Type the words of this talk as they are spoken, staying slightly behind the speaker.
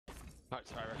Alright,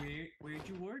 sorry. Where'd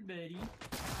you word, buddy?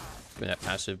 Give me that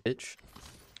passive, bitch.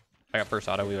 I got first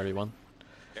auto, we already won.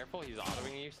 Careful, he's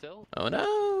autoing you still. Oh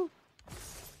no!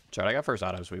 Sorry, I got first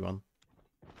autos, we won.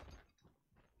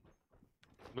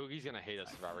 Boogie's gonna hate us,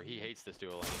 Survivor. He hates this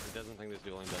duel lane. He doesn't think this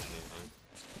duel lane does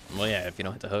anything. Well, yeah, if you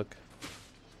don't hit the hook.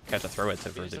 You have to throw it to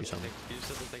for it to do something. He just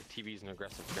doesn't think TV's an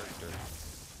aggressive character.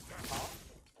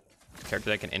 Character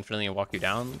that can infinitely walk you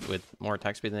down with more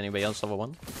attack speed than anybody else level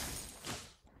 1.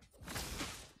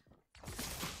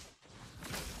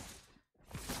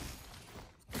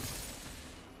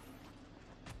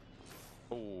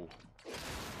 Oh.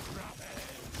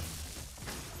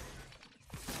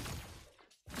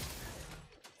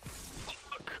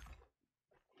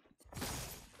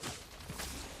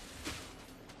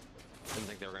 Didn't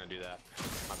think they were gonna do that.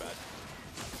 My bad.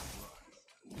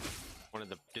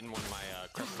 Didn't want my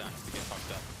crest stacks to get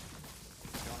fucked up.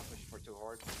 You don't want to push for too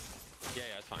hard.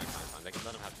 Yeah, it's fine, it's fine. They can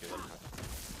let him have to. Let him have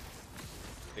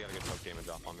to. They got a good poke damage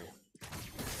off on me.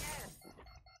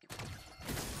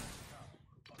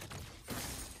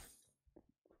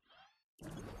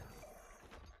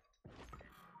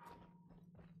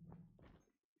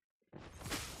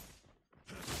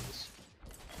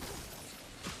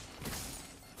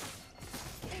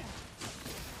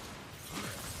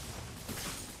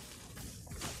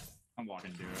 I'm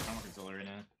walking through it. I'm walking solo right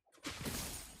now.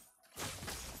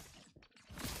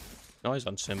 No, he's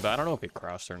on sim, but I don't know if he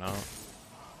crossed or not.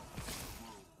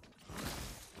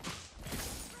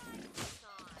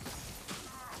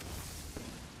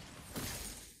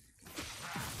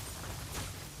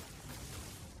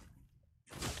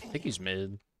 I think he's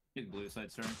mid. He's blue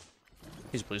side star.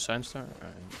 He's blue side star?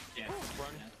 Alright. Yeah.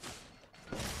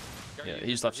 Run. Yeah,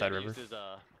 he's left side river.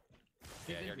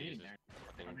 Yeah, he already used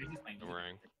his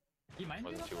boomerang.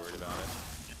 Wasn't too worried about it.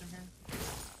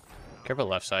 Careful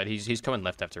left side. He's coming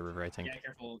left after river, I think. Yeah,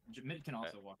 careful. Mid can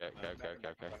also walk. Okay.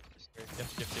 Yep.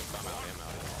 I'm out.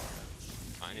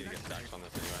 I need to get stacks on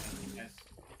this anyway. Yes.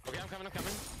 Okay, I'm coming.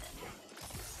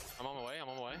 I'm on my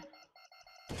way.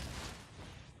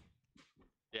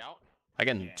 Yeah, out. I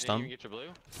can Did you stun. even get your blue?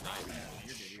 Nice.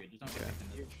 You're good. Just don't get picked in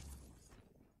the...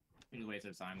 You just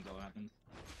waste time until it happens.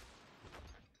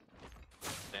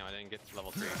 Damn, I didn't get to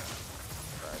level 3.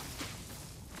 Alright.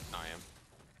 Now I am.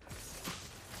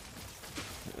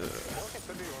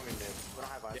 Could be roaming mid. We don't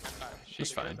have eyes. Yeah, she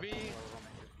That's could fine. be.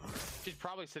 She's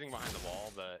probably sitting behind the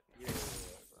wall, but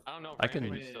I don't know if I can-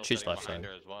 Rampage is still she's sitting left behind side.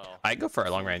 her as well. I go for a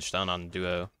long range stun on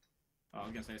duo. Oh, I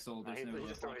was gonna say solo. Nah, There's no he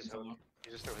just threw his hook. solo.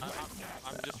 He just threw his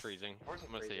I'm just freezing. I'm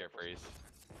gonna sit here freeze.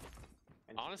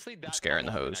 Honestly, that scaring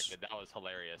the combo hose. connected, that was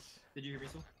hilarious. Did you hear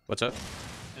Riesel? What's up?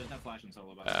 There's no flash in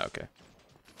solo, but Okay.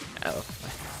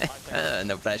 Oh.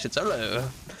 No flash at solo. yeah.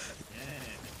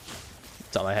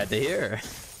 That's all I had to hear.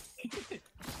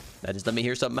 That just let me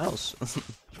hear something else. It's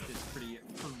pretty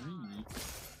free.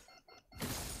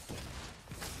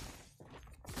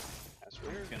 That's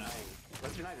weird.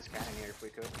 Let's unite this cannon here if we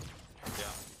could. Yeah.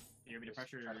 You want me to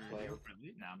pressure? Try to play.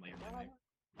 Nah, I'm leaving.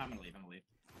 I'm gonna leave.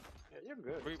 Yeah, you're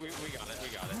good. We got it. We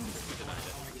denied it. I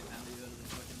don't wanna get down to the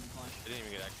fucking flash. I didn't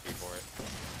even get XP for it.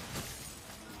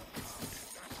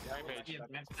 Rampage. Yeah,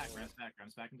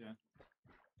 Ram's back into it.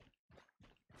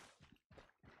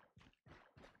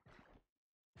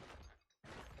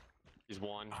 He's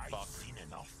one. Fuck.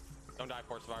 Don't die,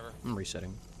 Port Survivor. I'm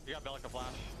resetting. You got Bellica flash.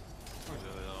 Where's the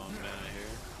other man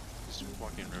here? Just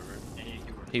walking river. Yeah,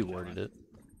 He worded it.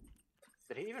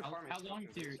 Did he even farm his How long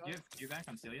stuff do from you blue side? have back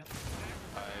on seal yet?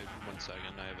 1 second,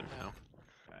 I have it now.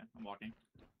 Okay, I'm walking.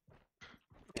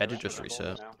 Had to Ramp just is on gold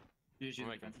reset. now. You just use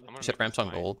I'm defensively? gonna You said make Ramp's this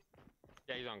on smite. gold.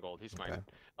 Yeah, he's on gold. He's smite. Okay.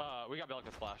 We got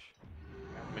Bellica's flash.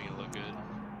 Make it look good.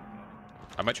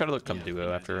 I might try to look come Yeah, duo you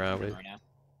guys after are wave. right now.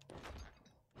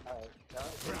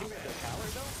 Did he make the tower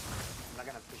though? I'm not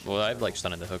gonna push Well, you I've to like the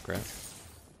stunned the hook, right?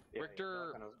 Yeah,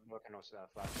 Richter- What can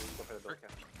flash? Go for the Bellica.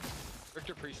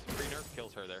 Richter pre-nerf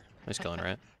kills her there. He's killing,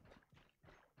 right?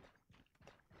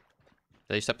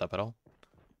 Did he stepped up at all?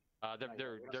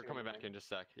 They're coming back in just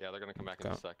a sec. Yeah, they're gonna come back in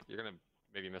Okay. just a sec. You're gonna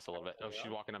maybe miss a little bit. Oh,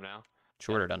 she's walking up now.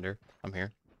 She ordered under. I'm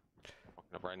here.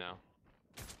 Walking up right now.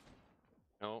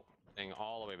 No, staying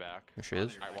all the way back. Here she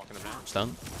is. Alright, walking up now.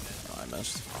 Stun. Oh, I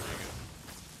missed.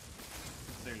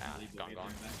 There's Ah, no lead gone, wave gone.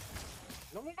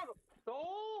 going back. No,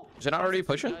 no. Is it not already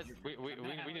pushing? Guys,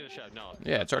 we need a shove. No.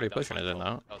 Yeah, it's already that was pushing, fine, is it Phil.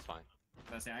 not? That was fine.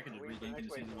 I say I could just Wait, regank next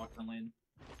as soon as wave. I walk on lane.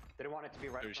 Didn't want it to be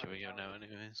right. They're in front of shooting him. him now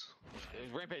anyways.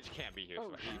 Rampage can't be here.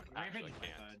 Oh, so he shit. actually Rampage is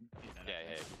can't. left side. He's dead.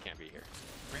 Yeah, he can't be here.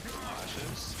 Rampage is left side.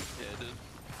 Flashes? Yeah, it did.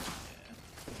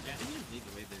 Yeah, I think you just leave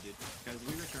the wave there, dude. Because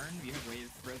we return, we have wave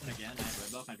frozen again, I have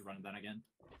red buff, I have to run it down again.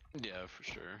 Yeah, for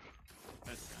sure.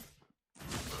 That's okay.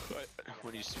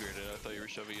 When you speared it, I thought you were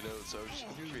shoving it out, so I was just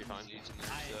Should be fine. using the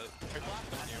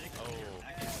reset.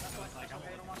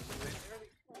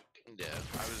 Yeah,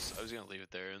 I was gonna leave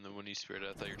it there, and then when you speared it,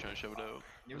 I thought you were trying to shove it out.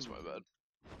 That's my bad.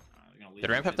 Did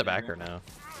ramp have the back or no?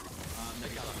 They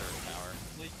got under the tower.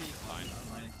 Fine.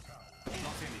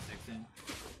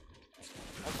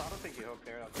 Also, I don't think you hooked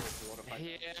there. I think it's the water fight.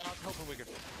 Yeah, I was hoping we could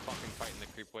fucking fight in the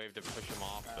creep wave to push them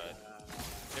off, but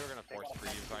they were gonna force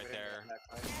freeze right there.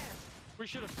 We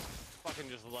should have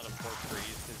fucking just let them force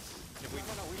freeze, because if we...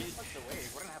 No, we just pushed away.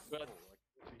 We're gonna have to go.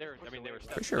 I mean, they were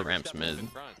Pretty sure ramp's mid. in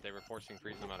front. They were forcing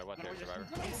freeze no matter what their survivor.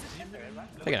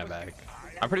 Taking it back.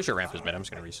 I'm pretty sure ramp is mid. I'm just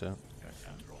gonna reset.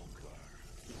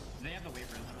 They have the wave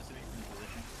run, I'm assuming, from the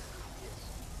position.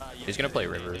 Yeah, He's gonna play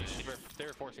rivers. They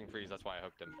were forcing freeze, that's why I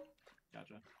hooked him.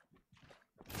 Gotcha.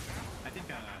 I think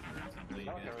Ram's not really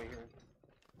good.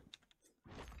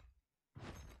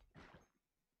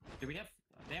 Do we have...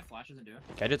 They have flashes and do it?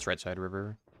 Gadget's right side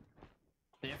river.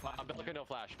 They have flashes. Bellica no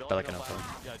flash. Bellica no no flash.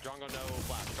 Yeah, Drongo no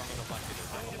flash. Drongo no flash either.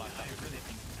 Drongo flash. I really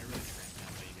think Ram's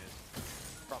gonna play you guys.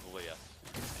 Probably, yes.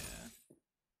 Yeah.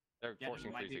 They're Yeah, forcing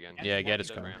it might freeze be- again. Yeah, Gadget's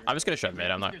coming. I'm just gonna shove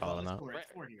mid. I'm not calling that. It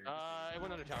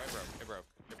went under tower. It broke.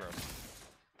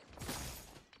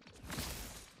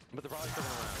 But they're probably still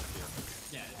going around here.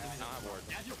 Yeah, Not ward.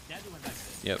 Gadget went back to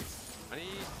Yep. I need...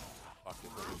 Fuck,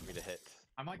 this needs me to hit.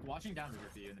 I'm like watching down river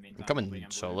for you in the meantime. I'm coming waiting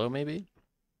on solo maybe.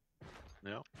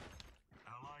 No.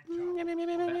 blue. I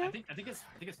think his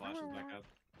flash is back up.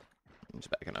 I'm just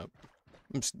backing up.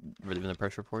 I'm just relieving the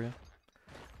pressure for you.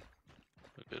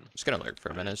 Good. Just gonna lurk for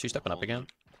a minute. Is she stepping up again? Do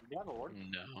you have a ward?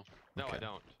 No. No, Okay. I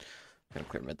don't. Gonna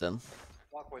clear mid then.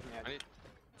 Walk with me. I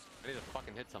need to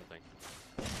fucking hit something.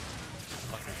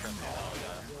 Fucking trip. Oh,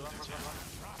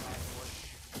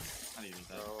 How do you use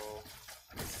that? So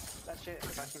that shit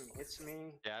fucking hits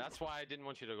me. yeah, that's why I didn't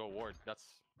want you to go ward. That's...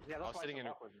 Yeah, I that's was why sitting I in...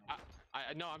 walk with me.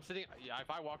 No, I'm sitting... Yeah, if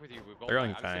I walk with you, we both... They're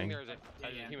going I'm sitting Fang. there as a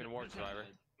human ward survivor. I'm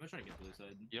gonna try to get blue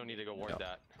side. You don't need to go ward No.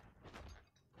 that.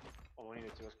 All we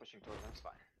needed to was pushing towards him. It's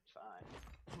fine. It's fine.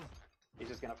 He's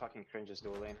just gonna fucking cringe his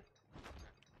dual lane.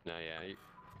 No, yeah.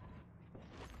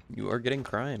 You are getting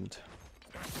crimed.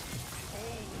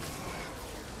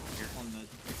 On the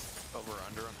Over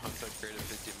under on Hunt upgrade of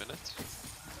 50 minutes.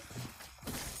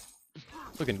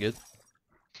 Looking good.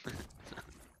 I'm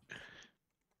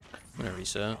gonna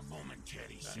reset.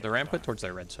 The ramp went towards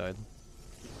their red side.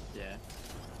 yeah.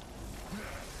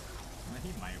 He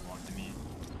might have walked to me.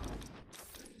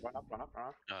 Run up, run up, run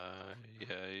up.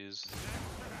 Yeah, he's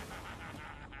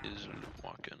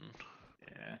walking.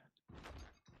 Yeah.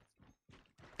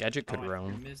 Gadget could I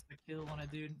roam. missed the kill on a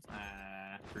dude.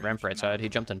 Ramp right side. He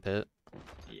jumped in pit.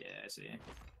 Yeah, I see.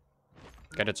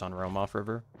 Gadget's on roam off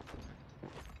river.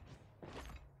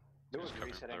 They was Just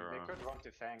cover resetting. their, They could run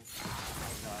to Fang.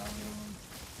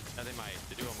 Yeah, they might.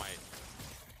 The duo might.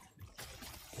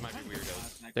 Might be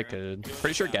weirdos. They could.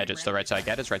 Pretty sure Gadget's the right side.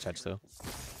 Gadget's right side still.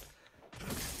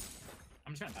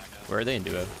 I'm just gonna back up. Where are they in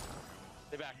duo?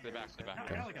 They back. I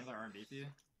got like another R&D for you.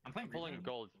 I'm playing Pulling green.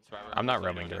 gold, survivor. I'm not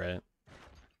roaming to right.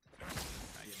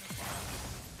 I get no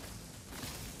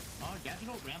flash. Oh, Gadget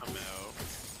hold ramp. I'm out.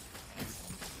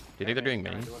 Do you think they're doing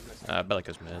main?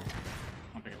 Bellica's mid.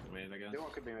 I'll pick up the wave, I guess. Duo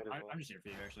could be mid as well. I'm just here for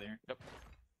you, actually. Here.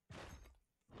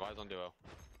 Eyes on duo.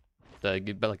 The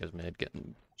Bellica's mid.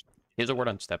 Getting. He has a ward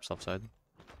on steps left side.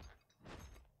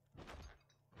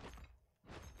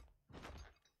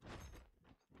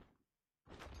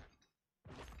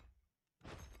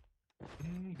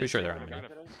 Pretty sure they're on They're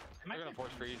me. gonna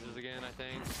force freezes again, I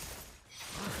think.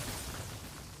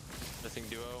 Missing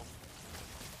duo.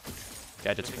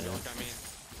 Gadget's Missing mid. Bellica, I mean.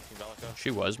 Missing Bellica.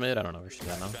 She was mid. I don't know where she's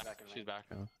at now. She's back. She's back.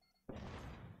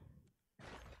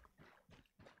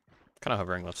 Kind of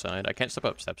hovering left side. I can't step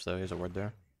up steps though. He has a ward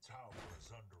there.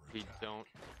 We don't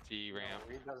see ramp.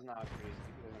 He does not freeze.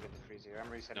 He doesn't get the freeze here.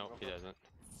 I'm resetting. Nope, he doesn't.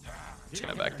 Just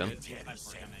gonna back them. You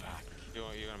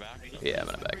gonna back? Yeah, I'm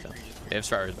gonna back them. They have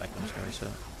Survivor's back. I'm just gonna reset.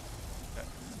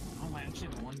 Oh, I actually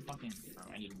have one fucking. Bro,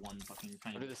 I need one fucking.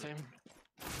 I'll do the same.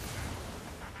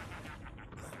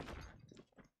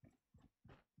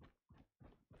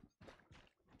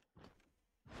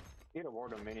 Get a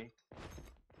ward on mini.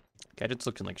 Gadget's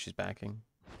looking like she's backing.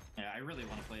 Yeah, I really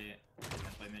want to play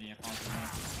mini if possible.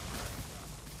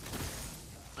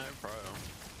 I have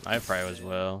Prio. I have Prio as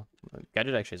well.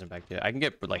 Gadget actually isn't back yet. I can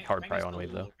get like hard Prio on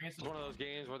wave though. It's one of those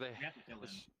games where they... We have to kill him.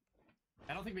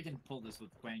 I don't think we can pull this with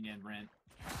Quang and Rant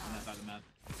on that side of the map.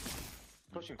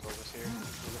 Pushing towards us here.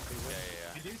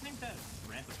 Yeah. I do think that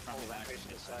Rant is probably Oh, back. Rampage to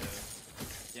the side.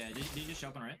 Yeah, did you just show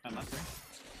up on Rant? I'm left there.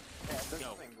 Yeah, there's No.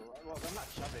 nothing. Well, they're not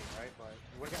shoving, right? But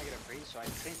we're gonna get a freeze, so I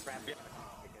think Ramp is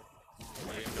gonna pick it.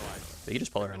 We have no eyes. But you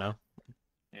just pull it right now.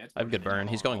 Yeah, it's I have good burn.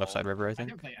 He's going left side river, I I think.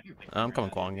 can play. I'm coming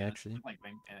Kwong, actually. I'm playing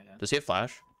Wing. Yeah. Does he have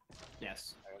flash?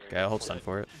 Yes. Okay, I'll hold stun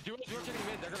for it. Duo's rotating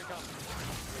mid. They're gonna come.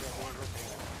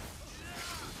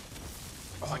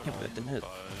 Oh, I can't believe it didn't hit.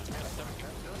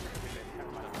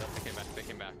 They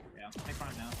came back. Yeah. Take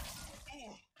prime now.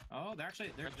 Oh, they're all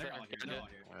like Yeah. here.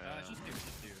 It's just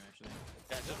two actually.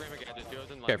 Yeah, just Ram again. Just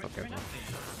Duo's in line. Careful, I mean, careful.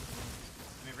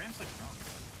 I mean, Ram's like strong.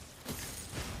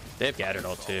 They have gathered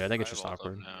all too. I think it's just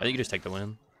awkward. I think you just take the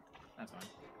win. That's fine.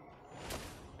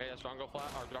 Hey, that's Drongo flat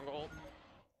or Drongo ult.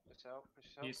 Push out, push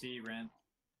out. You see Ram.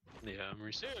 Yeah, I'm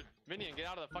reset. Dude, Minion, get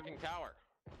out of the fucking tower.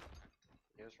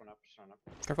 Yeah, just run up, just run up.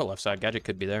 Careful left side. Gadget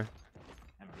could be there.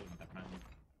 I haven't really want that prime.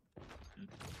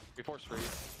 Before freeze.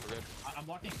 We're good. I'm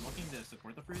walking to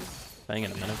support the freeze. Playing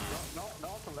in a minute. No,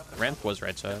 from left. Ramp was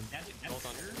right side. Gadget Ult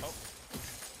on. here. Oh.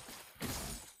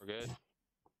 We're good.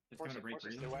 It's going to break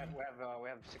freeze. We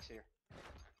have 6 here.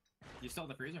 You still have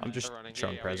the freeze? Or I'm not? just They're running.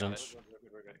 showing Yeah, we got presence.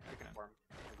 We're good. We can farm.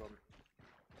 We're golden.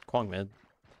 Kwong mid.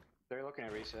 They're looking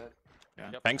at reset.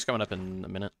 Yep. Bank's coming up in a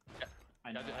minute.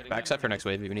 I know. Gadget, Backside for next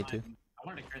wave if we need to. I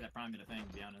wanted to carry that prime to the thing,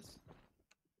 to be honest.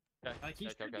 Okay. Like, he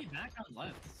should be back on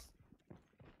left.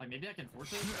 Like, maybe I can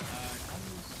force it?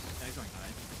 Yeah, he's going high.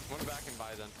 I'm gonna back and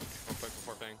buy then. Real quick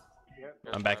before ping. Yep.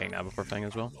 I'm backing now before ping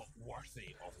as well.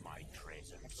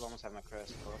 I almost have my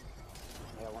crest. But...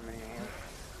 Yeah, 1 minute here.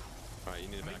 Alright, you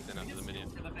need to back then after the minion.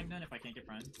 For the thing then, if I can't get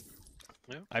prime.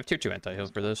 I have tier 2 anti-heal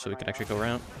for this, so we can actually go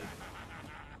around.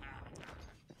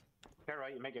 Okay,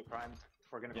 right, you may get primed.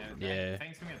 If we're gonna go. Yeah.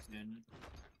 Fang's coming up soon.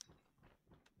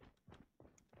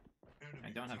 I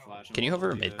don't have flash. Can you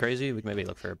hover mid crazy? We can maybe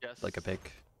look for Yes. like a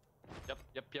pick. Yep.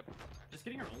 Just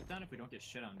getting our ult down if we don't get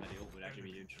shit on by the ult would actually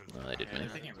be huge. I did Yeah, they're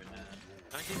mid. taking it right now.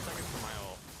 19 seconds for my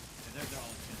ult. They're all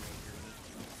just gonna go here with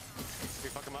Can we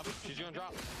fuck him up? She's gonna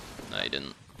drop. No, he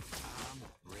didn't.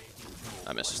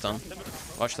 I missed a stun.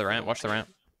 Watch the ramp. Watch the ramp.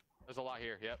 There's a lot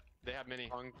here. Yep. They have mini.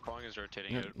 Kwong is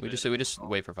rotating Yeah, out. we mid. just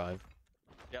wait for 5.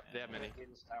 Yep, they have mini. In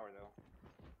this tower though.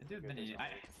 it. Dude, mini. I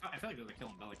feel like there's a kill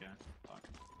on Bellica. Fuck.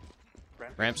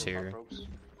 Ramp's here.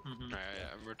 Mm-hmm. Alright,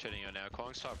 I'm rotating out now.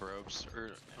 Kwong's top ropes,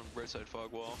 or right side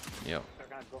fog wall. Yep. They're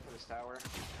gonna go for this tower.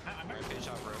 Rampage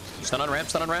top ropes. Stun on ramp.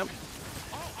 Stun on ramp.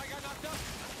 Oh, I got knocked up.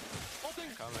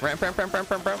 Ulting. Coming. Ramp.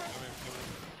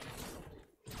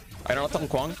 I don't know what's on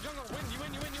Kwong. Jungle, you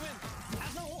win. He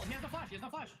has no ult. He has no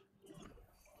flash.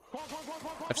 Kwong.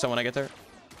 If someone I get there.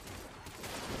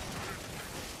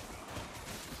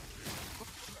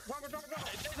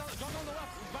 Jungle on the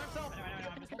left. He's by himself. I'm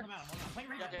just holding him out. I'm playing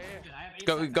regen. Yeah. I have 8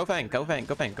 Go seconds. Fang. Bang. Yeah.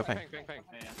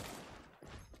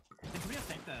 Can we just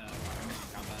take the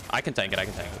combat? I can tank it. I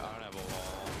don't have a wall.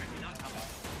 Not combat.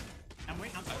 I'm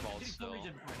waiting. I'm Eyeball getting full still.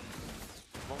 regen.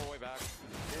 One more way back.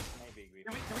 This may be greedy.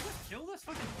 Can we just kill this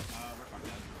fucking? We're fucked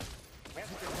up. We have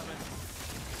to kill him.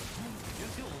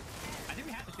 Just kill. I think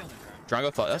we have to kill this, bro.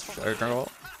 Drongo flash or Drongo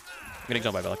ult. I'm getting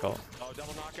jumped by Bellic ult. Oh,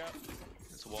 double knockout.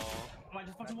 It's a wall. Oh, I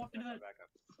just fucking walked into that. Back up.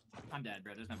 I'm dead,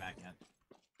 bro. There's no back yet. I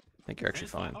think you're actually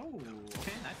fine. Oh,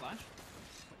 okay. Nice flash.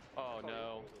 Oh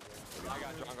no. I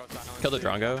got Drongo silence. Kill the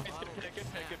Drongo. Good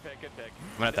pick.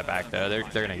 I'm gonna have that back though. They're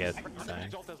gonna get.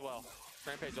 Rampage ult as well.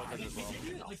 Rampage ult as well.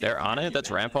 They're on it. That's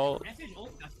ramp ult. Rampage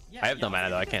ult. I have no mana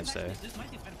though. I can't stay. This might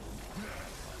be fightable.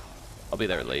 I'll be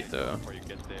there late though. Before you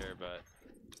get there, but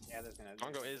Yeah, there's gonna.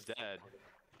 Drongo is dead.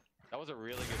 That was a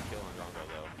really good kill on Drongo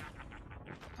though.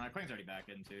 Queen's already back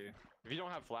in too. If you don't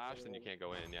have flash, then you can't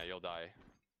go in. Yeah, you'll die.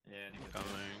 Yeah, I think that's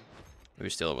Coming. Maybe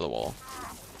steal over the wall.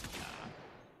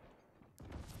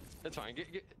 It's fine.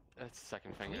 That's the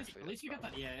second thing actually. At least you got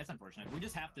that. Yeah, it's unfortunate. We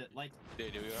just have to like.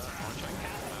 Dude, do we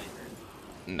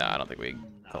Nah, I don't think we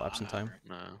collapse in time.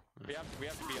 No. We have to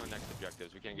be on next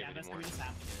objectives. We can't Yeah, get that's any what more. we just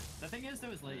have to get. The thing is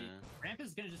though is like Yeah. ramp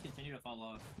is gonna just continue to fall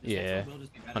off. Yeah, Will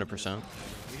just be better 100%. than this,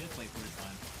 so we just play for it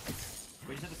fine.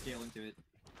 We just have to scale into it.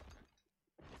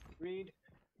 Read.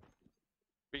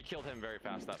 We killed him very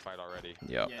fast that fight already.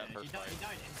 Yep. Yeah, That he first died, fight. he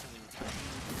died instantly.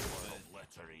 But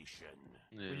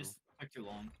Yeah. we just took too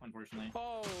long, unfortunately.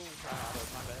 Oh, that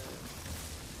was my bad.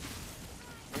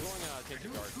 I'm going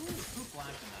Tainted guard. Who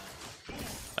flashed in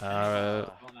that? Uh,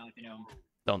 Well, you know,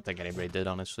 don't think anybody did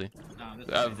honestly. this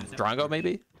Drongo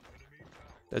maybe.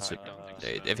 That's it. Uh,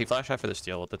 If he flash out for the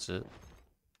steal, that's it.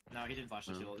 No, he didn't flash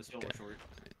the steal. The steal was Okay. short.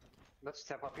 Let's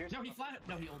step up here. No, he flashed.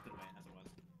 No, he ulted away, and that's what it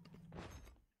was.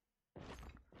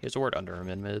 He has a ward under him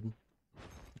in mid.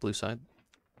 Blue side.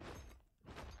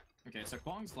 Okay, so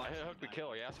Kwong's I flash. hit hook the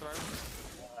kill. Yes, whatever.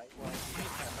 Well,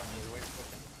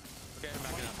 Okay, I'm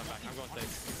backing up. I'm going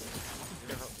safe.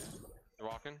 Careful. They're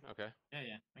walking. Okay.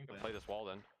 Yeah, I can play. Play this wall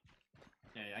then.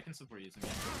 Yeah, I can support you. Some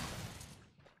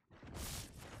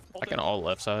I can all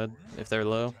left side if they're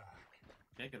low.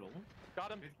 Okay, good ult.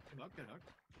 Got him. Good hook, good hook.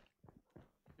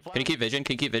 Can you keep vision?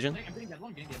 Can you keep vision? I'm getting dead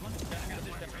one, getting dead one. Yeah, I got it.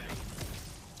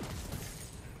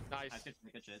 Nice. Nice,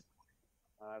 good shit.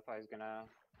 I thought he was gonna.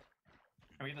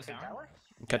 Can we get this tower?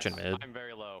 I'm catching mid. I'm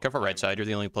very low. Careful right side. You're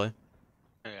the only play.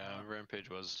 Yeah, Rampage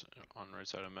was on right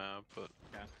side of map, but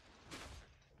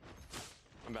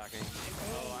I'm backing.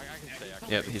 Oh, I can stay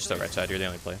actually. Yep, he's still right side. You're the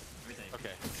only play. Okay.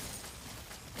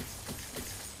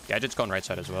 Gadget's going right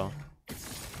side as well.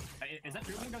 Is that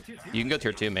true? We can go tier 2? You can go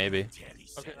tier 2 maybe.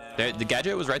 Okay. The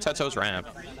gadget was right side, so was ramp.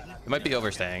 It might be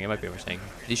overstaying. It might be overstaying.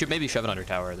 You should maybe shove it under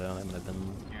tower though. That would have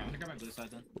been Yeah, I'm gonna grab my blue side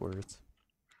then. worth. It's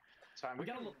fine. We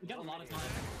got a lot of time.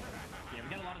 Yeah, we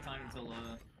got a lot of time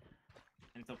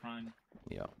until prime.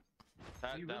 Yeah.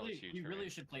 That You was huge. you for really me.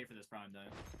 should play for this prime though.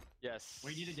 Yes.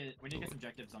 We need to get some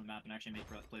objectives on the map and actually make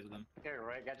plays with them. Okay,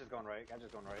 right. Gadget's going right.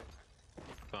 Gadget's going right.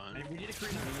 fine. We need to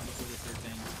create a move before this third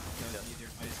thing, so it's an easier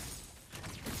fight.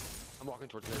 I'm walking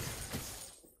towards this.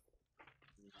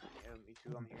 Yeah, me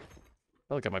too. I'm here. I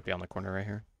feel like I might be on the corner right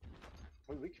here.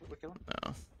 Wait, we kill him.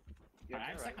 No. Yeah, Alright, I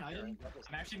have right, second item. Gadget's-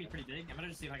 I'm actually gonna be pretty big. I'm gonna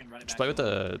just see if I can run it Just back.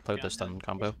 play with the stun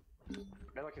combo.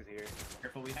 Meloc is here.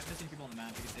 Careful, we have missing people on the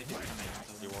map because they hit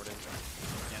You warded.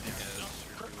 Yeah, they are.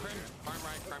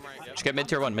 Prime right. Yep. Just get mid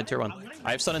tier 1. Mid tier 1.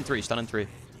 I have stun in 3. Stun in 3.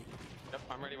 Yep.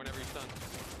 I'm ready whenever you're done.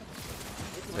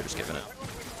 They're just giving it.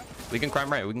 We can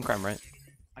crime right. We can crime right.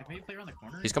 I maybe play around the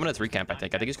corner. He's coming to 3 camp. I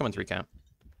think he's coming 3 camp.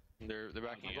 They're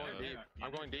backing I'm going deep.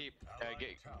 I'm going deep.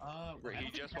 He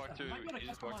just walked through. He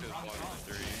just walked through the block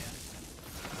in 3.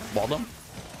 Walled him.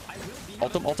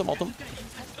 Ult him.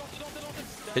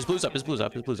 His blue's up. Yeah,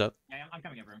 I'm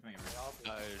coming over.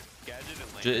 Gadget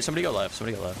and Lane. Somebody go left.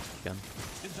 Again.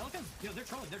 They're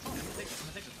trolling. I'm gonna take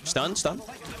this. Stun.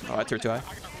 Oh, I threw it too high. Hey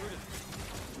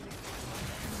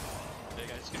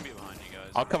guys, it's gonna be behind you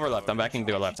guys. I'll cover left. I'm backing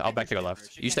to go left. I'll back to go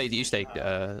left. You stay.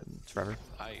 Forever.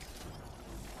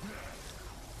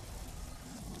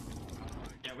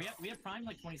 Yeah, we have prime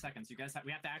like 20 seconds. You guys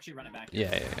we have to actually run it back.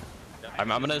 Yeah. I'm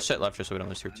gonna sit left just so we don't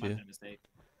lose tier I might have 2. made a mistake.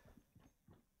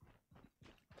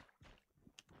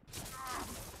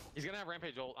 He's gonna have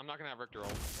Rampage ult. I'm not gonna have Richter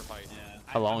ult for fight. Yeah.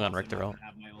 How long I'm on also Richter not ult? gonna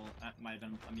have my ult. That might have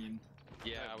been. I mean,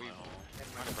 Yeah, we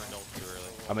might have burned ult too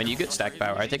early. I mean, you get stack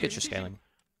power. I think it's just scaling.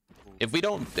 If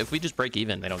we just break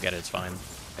even, they don't get it. It's fine.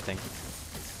 I think.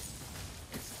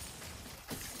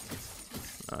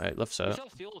 All right, left We side. still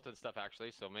have steal ult and stuff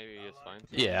actually, so maybe it's fine.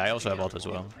 Yeah, I also have ult as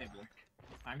well.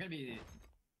 I'm gonna be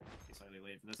slightly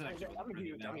late for this. This actually I'm wasn't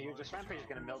you. pretty bad. This Rampage is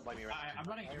gonna melt by me right now. I'm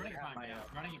running prime. Yeah,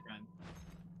 I'm running it prime.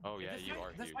 Oh yeah, This you fight-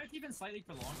 are This huge. fight's even slightly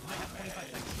prolonged. I have 25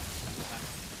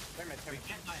 seconds. We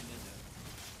can't die in mid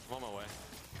though. I'm on my way.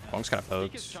 Long's kind of He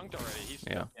gets poked. chunked already. He's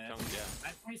Yeah. chunked, yeah. I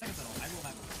have 20 seconds at all. I will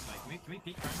have it. Like, can we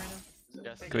peek prime right now?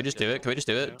 Yes. Can we just do it?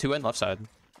 2 end left side.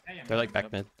 Hey, They're like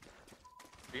back mid.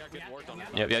 We got good wards on this.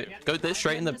 Yeah. Go this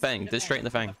straight in the fang. This straight in the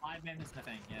fang. 5 man missing the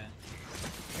fang. Yeah.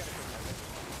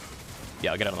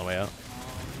 Yeah, I'll get it on the way out.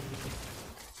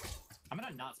 I'm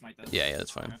gonna not smite this. Yeah, that's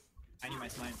fine. I need my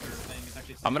smite for thing. It's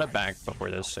actually. I'm gonna back before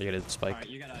this, so you get a spike. Alright,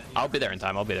 you gotta. I'll be there in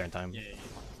time. Yeah,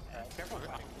 yeah. Careful. I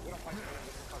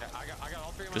got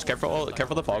all three of my Just wards.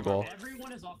 careful the fog wall.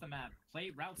 Everyone is off the map. Play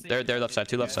route safe. They're left side.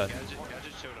 2 left side. Gadget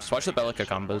showed Just watch the on right, Bellica Gadget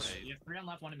showed on combos. right. You have 3 on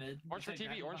left, 1 in mid. Orange for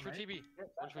TV. Orange for Right? TV.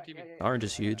 Orange for TV. Orange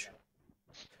is huge.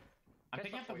 I'm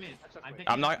picking up the mid.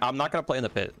 I'm not gonna play in the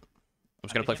pit. I'm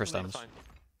just gonna play for That's stuns. fine.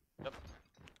 Yep.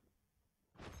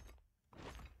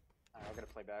 I'm gonna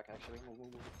play back actually.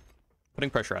 Putting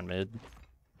pressure on mid.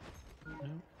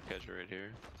 Gadget right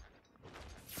here.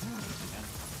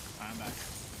 I'm back.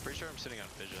 Pretty sure I'm sitting on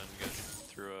vision. Gadget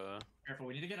through a. Careful,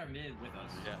 we need to get our mid with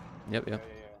us. Yeah. Yep. Yeah.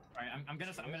 Alright, I'm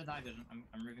gonna die vision.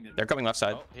 I'm moving good. They're coming left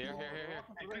side. Oh, here.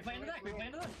 Hey, we play into that. We play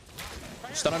into that.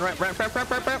 Stun on ramp.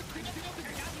 Careful.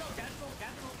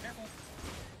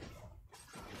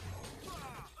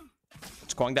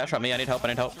 It's going dash on me. I need help.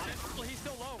 He's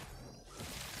still low.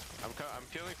 I'm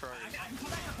feeling for. I can come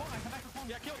back for Paul.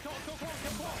 Yeah, kill.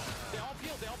 They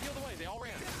all peeled away. They all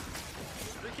ran.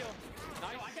 3 kill.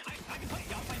 Nice. I can play.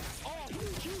 Y'all play. Oh,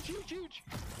 huge.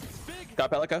 Big.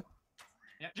 Got Bellica.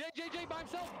 JJ by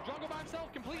himself. Drongo by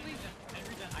himself. Completely. And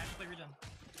regen. I have to play regen.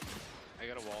 I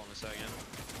got a wall in a second.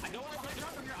 I know I play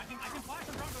Drongo here. I can flash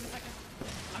on Drongo in a second.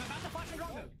 I'm about to flash on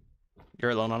Drongo.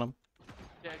 You're alone on him.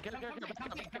 Yeah, get Come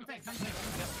take.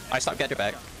 I stopped gadget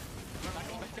back.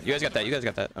 You guys got that.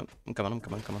 Oh, I'm coming. On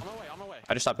my way.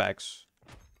 I just stopped backs.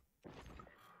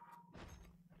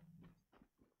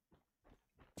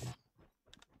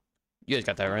 You guys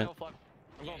got that right?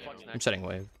 I'm going flex next. I'm setting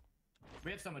wave.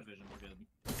 We have so much vision. We're good.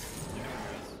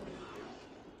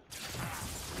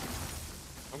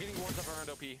 I'm getting wards up around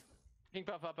OP. Pink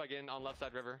buff up again on left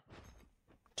side river.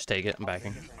 Just take it. I'm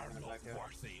backing.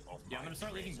 Yeah, I'm gonna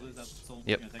start leaving blues up. So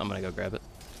Yep, I'm gonna go grab it.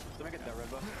 Let me get that red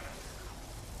buff.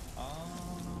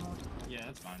 Yeah,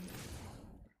 that's fine.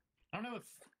 I don't know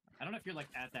if you're like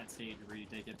at that stage where you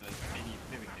take it, but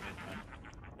maybe we can take it. Fine.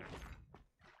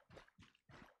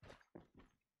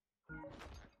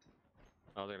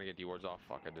 Oh, they're gonna get D wards off.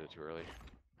 Fuck, I did it too early.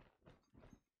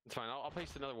 It's fine. I'll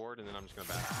place another ward and then I'm just gonna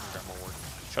back and grab more ward.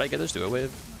 Should I get this? Do a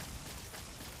wave?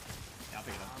 Yeah, I'll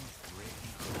pick it up.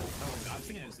 Oh, I was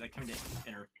thinking it was like coming to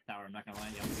inner tower. I'm not gonna lie.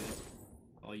 Yeah, I'll get it.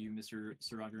 All you, Mr.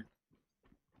 Sir Roger.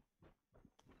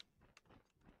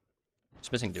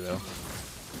 It's missing duo.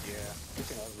 Yeah,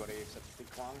 missing everybody except Big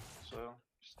Kwang, so.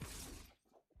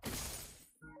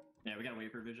 Yeah, we got a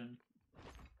wave revision.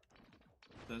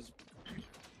 Those.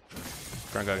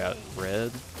 Drungo got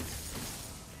red.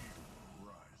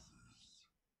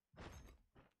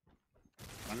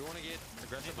 Do we want to get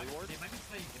aggressively ward? It might be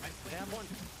play. They have one.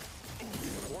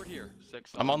 Ward here.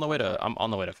 6. I'm on the way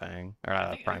to Fang. Or I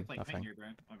think Prime, I not think Fang. here, bro.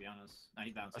 I'll be honest. I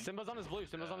need bouncing. Simba's on his blue.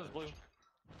 Simba's on his blue.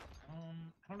 I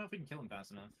don't know if we can kill him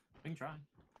fast enough. We can try.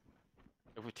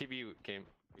 If we TB came.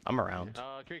 I'm around. Can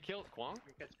we kill Kwang?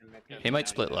 He might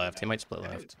split left. He might split I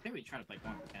left. think we try to play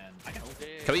one and I can ult.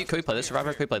 Can we play this,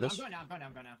 Survivor? Can we play this? I'm going now.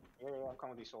 Yeah, I'm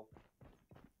coming with you, Soul.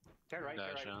 Tear right,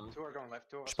 tear right. Down. 2 are going left,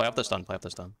 2 of us. Just play off the stun. Play off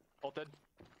the stun. Ulted.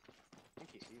 I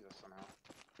think he sees us somehow.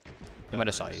 He might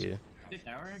have saw you. Big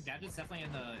tower. Gadget's definitely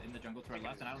in the jungle to our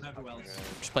left, and I don't know who else.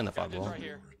 Just playing the fog Gadget's wall. right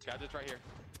here. Gadget's right here.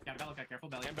 Got Bellica, careful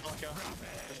Belly. And Bellica.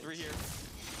 There's 3 here.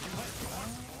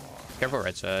 Careful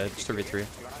right side. It's 3v3.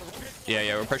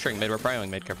 Yeah, we're pressuring mid. We're prioing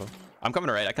mid. Careful. I'm coming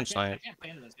to right. I can snipe. I can't play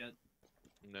into this yet.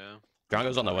 No.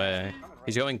 Drongo's on the way.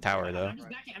 He's going tower though. I'm just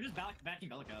backing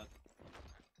Bellica.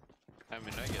 I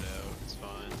mean, I get out. It's fine.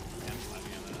 Yeah, I'm just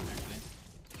slapping him actually.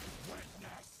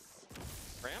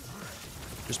 Ramp?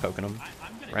 Just poking him.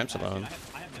 I'm gonna Ramp's get back, alone. dude.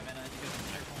 I have no mana. You guys are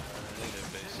careful. They did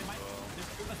base as well. There's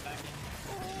 2 of us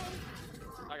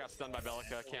backing. I got stunned by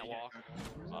Bellica. Can't walk.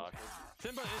 Fuck.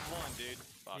 Simba is one, dude.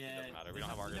 Fuck, it doesn't matter. We don't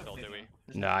have Argus built, do we?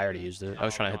 No, I already used it. I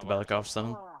was trying to hit the Bellic off stun.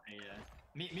 Yeah.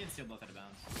 Me and Steel both out of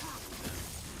bounds.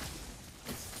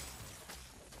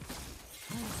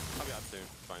 I'll be out soon.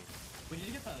 It's fine. We need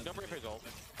to get the. Don't break his ult.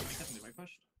 Can we get the midway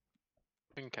push?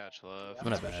 We can catch left. I'm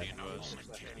gonna pushing back. into us.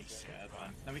 Yeah, that's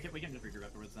fine. No, we can just regroup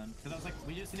afterwards then. Because I was like,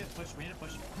 we just need to push. We need to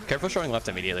push. Careful showing left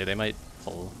immediately. They might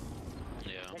pull.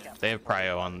 Yeah. They have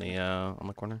prio on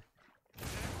the corner.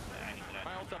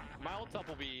 My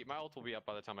ult will be up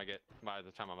by the time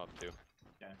I'm up too.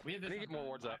 Yeah, we have this. I need to get more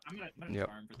wards up. I'm gonna Yep.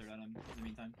 farm for third item in the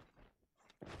meantime.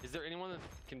 Is there anyone that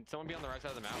can someone be on the right side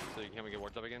of the map so you can we get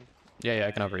wards up again? Yeah,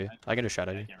 I can over you. I can just shout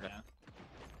at you. I can't right now.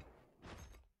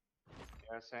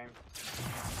 Yeah, same.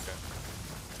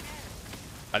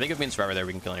 I think if me and Survivor there,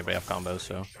 we can kill anybody off combo.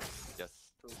 So Yes.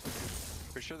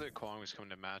 Pretty sure that Kwang was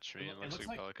coming to match me, It and looks looks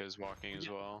like like- Bellica is walking as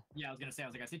well. Yeah, I was gonna say. I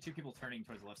was like, I see 2 people turning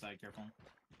towards the left side. Careful.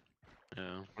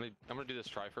 Yeah. I'm gonna do this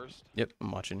try first. yep,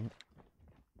 I'm watching you.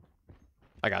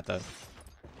 I got that.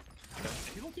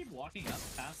 If people keep walking up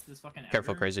past this fucking.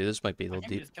 Careful, Ember, crazy. This might be a I little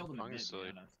think we deep. just killed them in mid, Honestly. to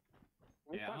be honest.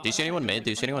 Yeah. Do you see anyone mid? Do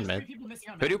you see anyone mid? Can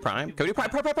Can we do prime? Can we do prime?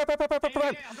 Prime. Going.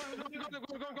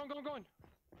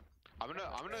 I'm gonna bait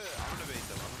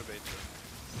them. I'm gonna bait them.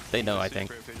 They know, I See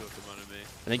think. if they'll come onto me.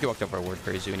 I think you walked over a word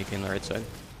crazy when you came to the right side.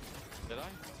 Did I?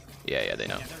 Yeah, they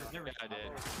know. Yeah, they're Yeah, I did.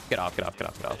 Get off, get off, get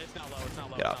off, get off. It's not low. It's not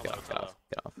low. Get it's off, not get low, off, it's get not off,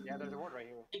 get off. Yeah, there's a ward right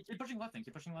here. Keep pushing left then.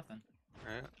 Keep pushing left then.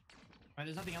 Alright. Alright,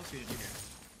 there's nothing else for you to do here.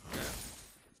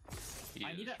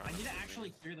 I need to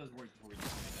actually clear those wards before we do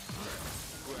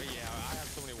something. Well, yeah, I have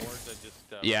so many wards that just.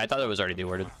 Yeah, I thought it was already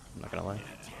dewarded. I'm not gonna lie.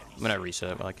 I'm gonna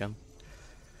reset while I can.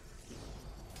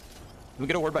 Can we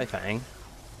get a ward by Fang?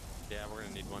 Yeah, we're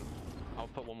gonna need one. I'll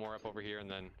put one more up over here and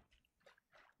then.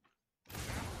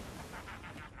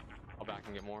 I'll back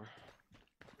and get more.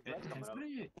 I was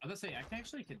gonna say, I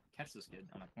actually could catch this kid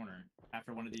on the corner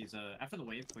after one of these. After the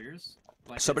wave clears.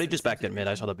 Like, Somebody it's- just backed at mid.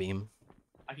 I saw the beam.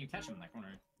 I can catch him in that corner.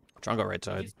 Drongo right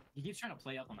side. He keeps trying to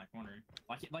play up on that corner.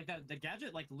 Like that, the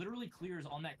gadget like literally clears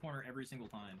on that corner every single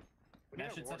time.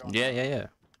 That shit's such. Yeah.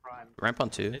 Prime. Ramp on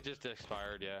 2. It just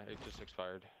expired. Yeah, it just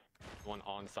expired. One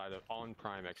on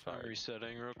prime expired.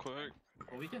 Resetting real quick.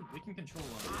 Well, we can control.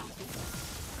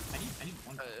 I need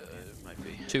one. It might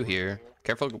be. 2 here.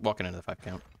 Careful walking into the 5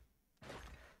 count.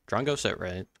 Drongo set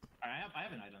right. I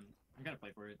have an item. I gotta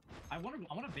play for it. I want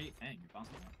to bait Fang if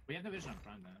possible. We have no vision on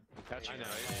prime though. I know.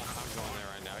 I'm going there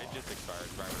right now. It just expired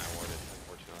right when I warded.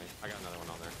 Unfortunately, I got another one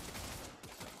on there.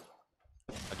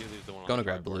 I do lose the one. Gonna on the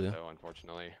grab sideboard, blue. though,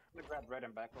 unfortunately. I'm gonna grab red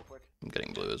and back real quick. I'm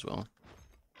getting blue as well.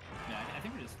 Yeah, I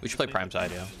think we just. We should play prime side,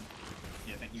 yeah.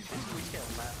 Yeah, thank you. We scale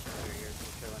master over here, so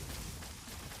we're chilling.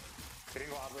 We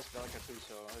didn't go Obelisk Belka too,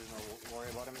 so there's no worry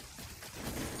about him.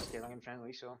 Scaling him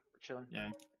friendly, so we're chilling. Yeah.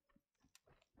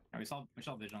 Alright, we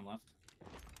saw Vision left.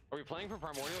 Are we playing for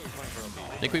Primordial or are we playing for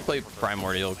OP? I think we play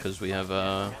Primordial because we have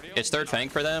it's third Fang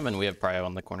for them and we have Prio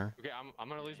on the corner. Okay, I'm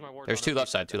gonna lose my ward. There's two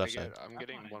left side, two left side. I'm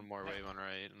getting one more wave on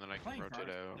right, and then I can rotate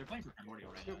out. They're playing for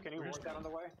Primordial right now. Can you ward that on the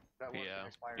way? That ward Yeah.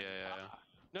 expired. Yeah.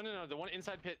 No, the one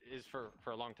inside pit is for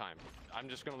a long time. I'm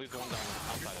just gonna lose the one down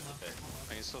outside of the pit.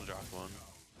 I can still drop one.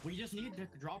 We just need to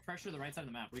draw pressure to the right side of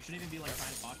the map. We shouldn't even be like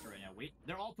trying to posture right now. Wait,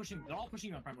 they're all pushing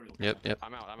you on Primordial. Yep.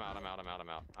 I'm out. I'm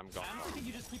gone. I don't think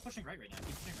you just keep pushing right now.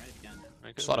 Keep pushing right if you can.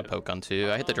 There's a lot of poke on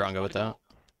too. I hit the Drongo with that.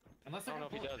 Unless I don't know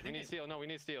if he does. We need steel. No, we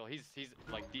need steel. He's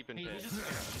like deep in pit.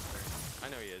 I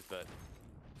know he is, but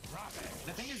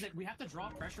the thing is that we have to draw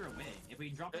pressure away. If we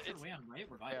draw pressure away on right,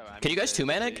 we're vibing. Yeah, Can you guys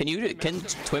 2-mana? Can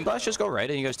Twin Blast just go right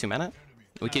and you guys 2-mana?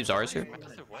 We keep Zars here.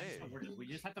 massive wave. We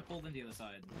just have to pull them to the other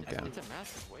side. Okay. It's a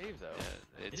massive wave though.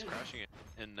 Yeah, it's crashing it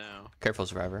in now. Careful,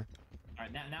 Survivor.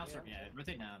 Alright, now start. Yeah,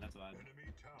 rotate now. That's what.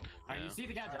 Alright, you see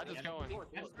the gadget. Gadget's going.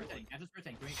 Gadget's rotating. Gadget's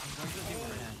rotating. I'm going to the table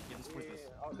right now. You have to support this.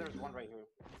 Oh, there's one right here.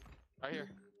 Right here.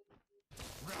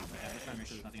 Yeah, I'm just trying to make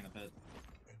sure there's nothing in the pit.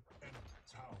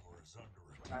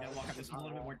 We gotta walk up. This one's a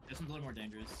little bit more. This one's a little more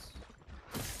dangerous.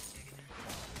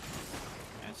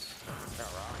 Nice.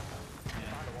 Got rock.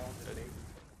 Yeah.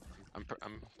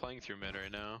 I'm playing through mid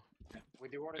right now. We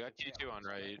do order. I got T2 on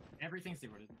right. Everything's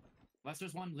dewarded. Unless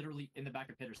there's one literally in the back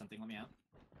of pit or something. Let me out.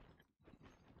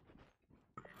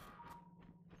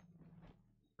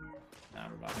 Nah,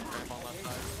 we're vibing. Ramp on left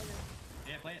side.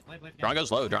 Yeah, play it.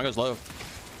 Drongo's low.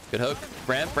 Good hook.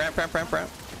 Ramp.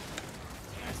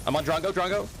 I'm on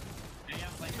Drongo. Yeah,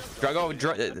 play it.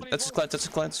 Drongo, that's his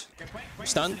cleanse.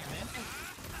 Stun.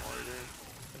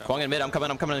 Kwang in mid. I'm coming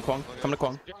in Kwang. Coming to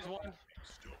Kwang. There's one.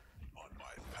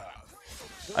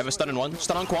 I have a stun in one.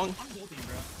 Stun on Kwang. I'm ulting,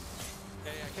 bro.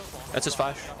 Yeah, kill Kwang. That's his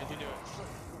flash. Continue it.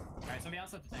 Alright, somebody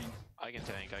else have to tank. I can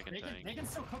tank. They can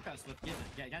still cook us with Gadget.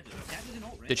 Gadget didn't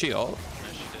ult, right? Did she ult?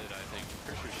 Yeah, she did, I think.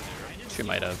 Pretty sure she did, right? She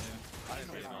might have. I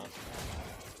didn't see it all.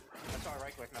 That's all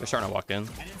right click. They're starting to walk in.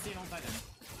 I didn't see an ult either. This is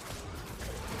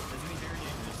gonna be very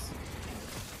dangerous.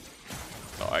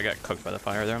 Oh, I got cooked by the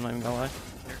fire there. I'm not even gonna lie.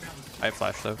 Here it comes. I have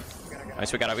flash though.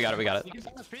 Nice, we got it. We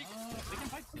can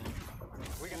fight still.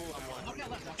 Look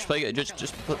out left. Just play.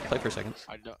 Just play for a second.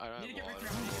 I don't have Need to get wall. right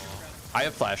through. I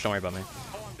have flash. Don't worry about me.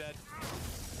 Oh, I'm dead.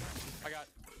 I got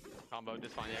combo.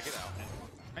 Just fine. Yeah, get out.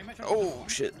 Make my turn. Oh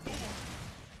shit.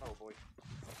 Oh boy.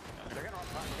 They're gonna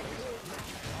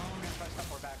try to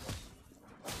stop our back.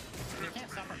 They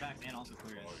can't stop our back and also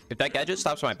clear it. If that gadget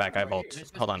stops my back, I have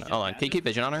ult. Hold on. Can you keep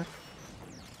vision on her?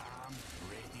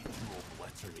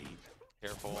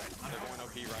 Careful. They're going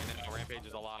OP right now. Rampage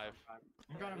is alive.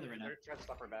 I'm going over there right now. They're trying to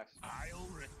stop our backs.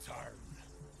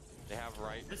 They have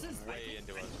right This is way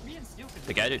into us. Me and Steel could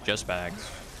The gadget just bagged.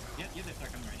 Yeah, they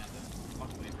start coming right now. Then. Walk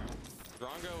away, bro.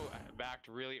 Drongo backed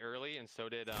really early, and so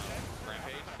did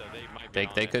Rampage, so they might be They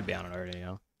on it. could be on it already.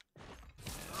 Yeah.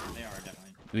 They are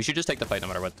definitely. We should just take the fight no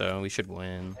matter what though. We should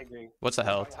win. I agree. What's the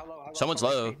health? Hello, Someone's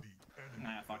low.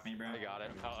 Nah, fuck me, bro. They got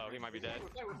it. Oh, he might be dead.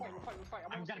 We're fight.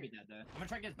 I'm gonna be dead though. I'm gonna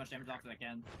try to get as much damage off as I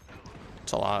can.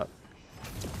 It's a lot.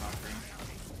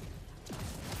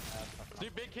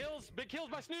 Snoop, big kills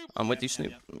by Snoop. I'm with you,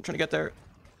 Snoop. I'm trying to get there.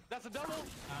 That's a double.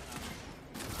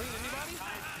 Clean anybody?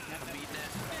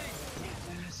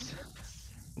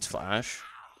 It's flash.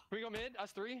 Can we go mid?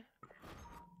 Us three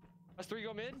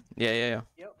go mid. Yeah.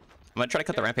 Yep. I'm gonna try to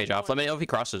cut the rampage off. Let me know if he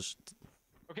crosses.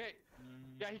 Okay.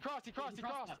 Yeah, he crossed.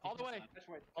 All the way.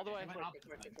 All the way.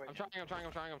 I'm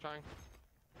trying.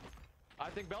 I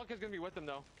think Belka's gonna be with him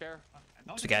though. Care.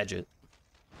 It's a gadget.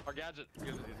 Our gadget is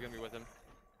gonna be with him.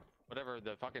 Whatever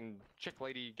the fucking chick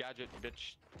lady gadget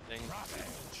bitch thing.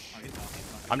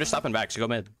 I'm just stopping back, so go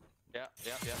mid. Yeah.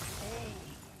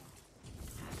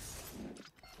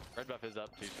 Red buff is up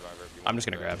to Survivor. If you I'm want just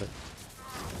gonna grab it.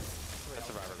 Let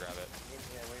Survivor grab it.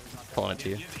 Pulling it to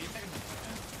you.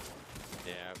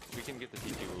 Yeah, we can get the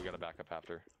T2, but we gotta back up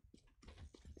after.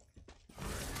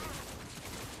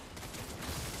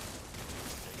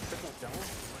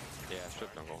 Yeah,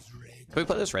 strip jungle. Can we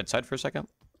play this red side for a second?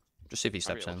 Just see if he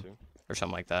I'd be steps able in. to. Or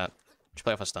something like that. Just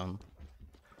play off a stun.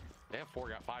 They have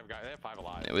five guys. They have 5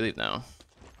 alive. Yeah, we leave now.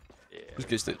 Yeah. Just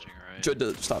gets to Right. try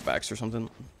to stop backs or something.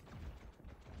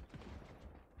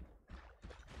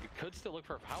 We could still look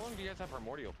for. How long do you guys have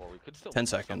Primordial for? We could still. 10 look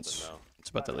for seconds. something, though. It's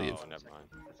about to leave. Oh, never mind.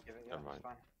 Let's give it. Never mind. It's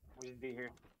fine. We should be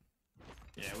here.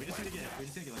 Yeah, we just need to get like right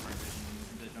vision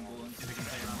in the jungle and see if we can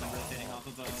play around them rotating off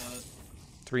of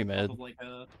 3 mid. like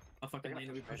a fucking lane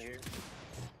that we Right push. here.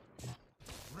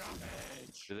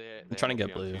 I'm trying to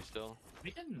get blue. Still?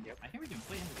 We can. I think we can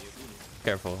play into the Oblivion.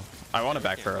 Careful. I want it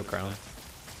back for Oak Crown.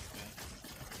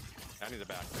 I need it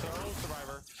back. Oh,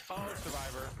 Survivor. Oh,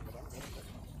 Survivor.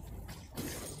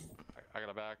 I got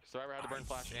it back. Survivor had to burn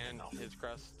flash and his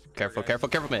crest. Careful, careful,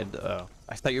 careful, mid. Oh,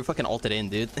 I thought you were fucking ulted in,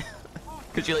 dude.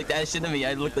 Cause you like dashed into me.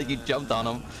 I looked like you jumped on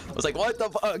him. I was like, what the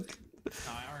fuck?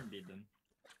 No, I RMB'd them.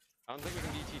 I don't think we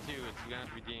can DT2. It's gonna have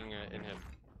to be D'ing in him.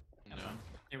 No.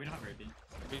 Yeah, we don't have RMB.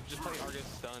 We just play Argus,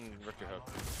 stun, Rifter Hook.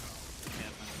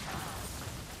 Yeah,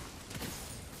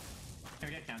 can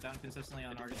we get countdown consistently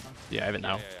on Argus one? Yeah, I have it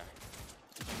now. Yeah.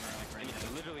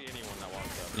 Literally anyone that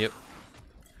walks up. Yep.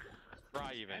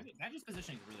 Fry even. That just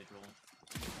positioning is really cool.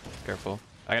 Careful.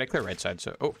 I gotta clear right side,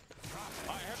 so... Oh.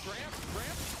 I have ramp.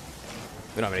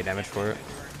 We don't have any damage for it.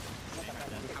 I'm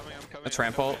coming. Let's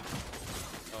ramp ult.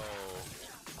 Oh,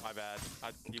 my bad.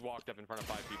 He walked up in front of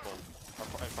 5 people. Or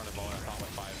in front of all, I thought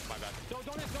like 5. My bad. Don't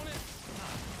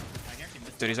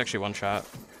hit. Dude, he's actually one shot.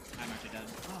 I'm actually dead.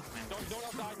 Oh, man.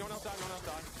 No one else died.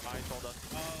 I told us.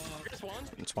 Just one?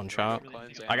 It's one shot.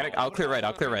 I'll clear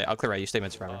right. You stay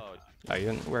mid forever. Oh, you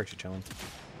didn't? We're actually chilling.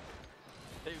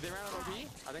 They ran out of OP?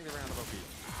 I think they ran out of OP.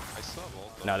 I still have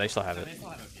ult. No, they still have it. They still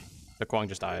have OP. The Kwang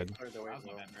just died. That was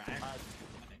my bad, bro.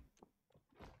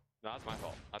 No, that's my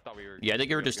fault. I thought we were... Yeah, I think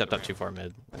you were just stepped up too far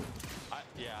mid.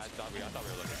 Yeah, I thought we were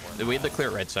looking for it. We had the clear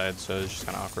right side, so it's just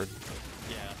kind of awkward.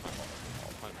 Yeah, that's my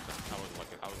fault.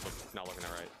 100%. I was not looking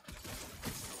at right.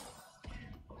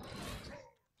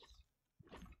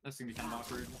 That's gonna be kind of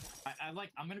awkward.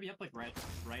 I'm gonna be up like right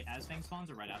as Fang spawns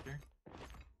or right after.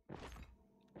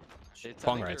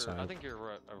 Kwang right side. I think you're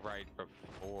right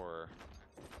before.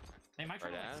 They might try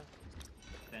Right to at?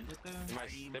 extend it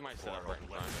though. They might set up right in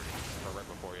front. Or right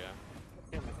before,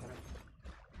 yeah.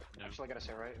 Actually, I gotta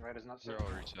say, right is not They're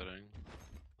all resetting.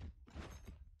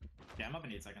 Yeah, I'm up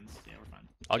in 8 seconds. Yeah, we're fine.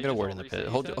 I'll get a ward in the pit.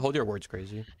 Hold your wards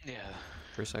crazy. Yeah.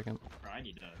 For a second. Bro, I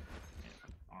need to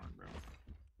arm, bro.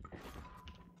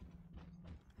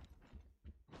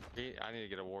 I need to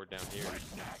get a ward down here.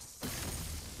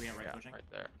 We got right Yeah, pushing? right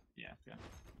there. Yeah. Yeah,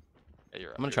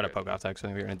 you're I'm gonna try to poke off that, so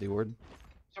I think we're gonna do ward.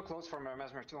 So close for my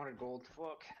Mesmer, 200 gold.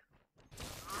 Fuck.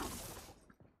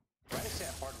 Right is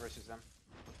set apart versus them.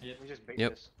 Yep. We just bait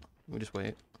Yep. this. We just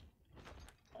wait.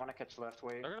 I wanna catch left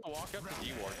wave. They're gonna walk up to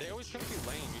D ward. They always come through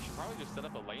lane. You should probably just set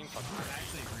up a lane I function.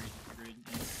 actually agreed.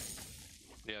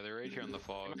 Yeah, they're right here on the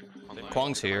fog.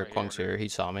 Kwang's here. Kwang's here. He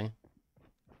saw me.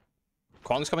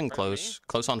 Kwang's coming Right, close. me?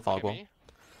 Close on Look fog at wall. me.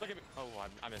 Look at me. Oh,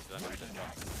 I missed it.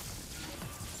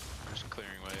 Just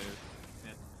clearing wave.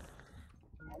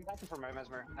 I'm backing for my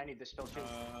Mesmer. I need this spell too.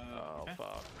 Oh, Okay.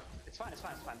 fuck. It's fine.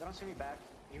 They don't see me back.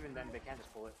 Even then, they can't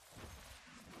just pull it.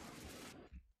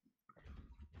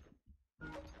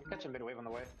 I'm catching mid wave on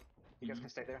the way. You guys can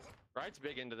stay there. Right's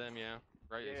big into them, yeah.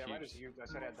 Right is Yeah, right is huge. you. I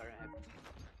said I had direct hit.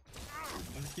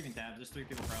 I'm just keeping tabs. There's 3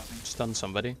 people crossing. Stun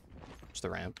somebody. It's the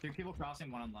ramp. 3 people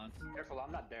crossing, 1 on left. Careful,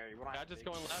 I'm not there. You won't have Gadget's to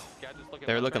going left. Gadget's looking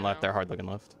They're left looking right left. now. They're hard looking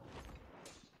left.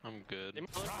 I'm good. They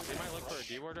might look for a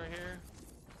D ward right here.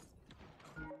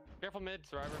 Careful mid,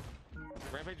 Survivor.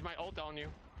 Rampage might ult on you.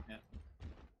 Yeah.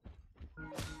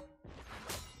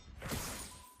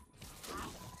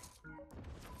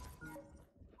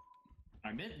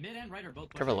 Alright, mid and right are both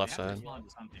pushing. Cover left They have to side. respond to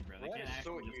something, bro. They Right can't is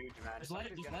so actually huge, man. just let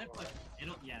it push. They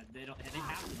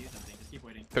have to do something. Just keep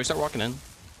waiting. Can we start walking in?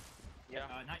 Yeah.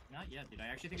 Not yet, dude. I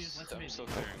actually think we just let somebody. I'm still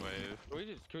clearing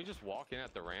wave. Can we just walk in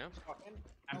at the ramp?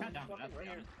 I'm kind of down for that, to be Right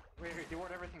here. honest. Right here.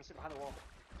 Deward everything. Sit behind the wall.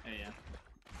 Yeah.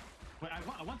 But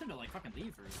I want them to like fucking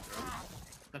leave first, bro.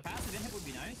 The passive inhib would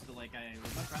be nice, but like I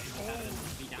would much rather just have them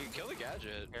be down. We can kill the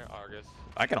gadget. Here, Argus.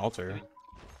 I can alter.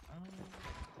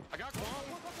 I got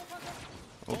Kwang.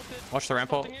 Oh, Ulted. watch the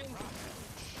ramp ult. Ulting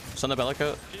in. Stun the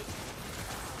Bellica. Shit.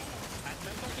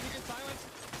 Mem ulting in, silence.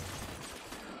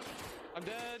 I'm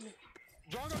dead.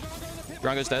 Drongo in the pit.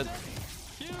 Drongo's dead.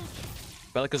 Huge.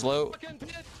 Bellica's low. Fucking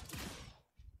pit.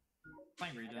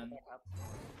 Playing regen.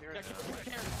 Here Yeah, it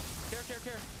is.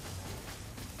 care.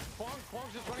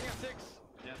 Kwang's just running at 6.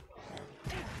 Yeah.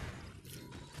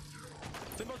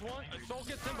 Simba's 1. Soul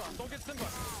gets Simba.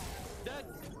 Dead.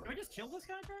 Can we just kill this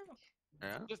guy, bro?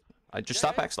 Yeah. I just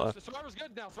stop back slow. Survivor's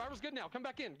good now. Come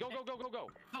back in. Go.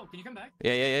 Oh, can you come back?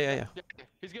 Yeah. Yeah,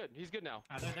 he's good now.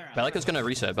 They're out. Bellica's gonna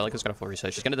reset. Bellica's gonna full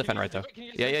reset. She's gonna defend right though. Can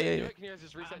you Yeah. Can you guys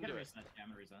just reset I'm and do gonna it? reset. Yeah, I'm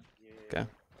gonna reset. Okay.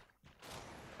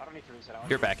 I don't need to reset.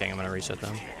 You're backing. I'm gonna reset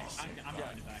them. I'm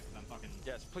going to back because I'm fucking.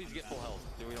 Yes, please get full health.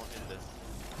 So we don't end this.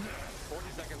 40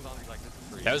 seconds on like this is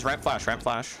free. That was ramp flash.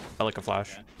 Bellica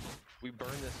flash. Okay. We burn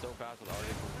this so fast with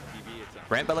Argus TV.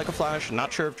 It's Ramp Bellica flash.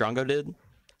 Not sure if Drongo did.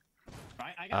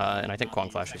 And I think Kwang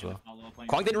flashed as well.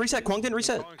 Kwang didn't reset. Kwang didn't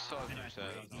reset. Kwang still hasn't reset.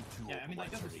 Yeah, I mean,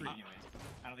 like, that's free anyways.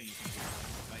 I don't think you can do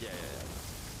that. Yeah.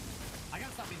 I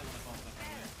gotta stop being the one that follows up right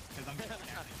away. Because I'm getting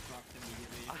dropped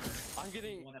immediately. I'm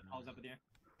getting. The one that follows up with you.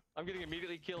 I'm getting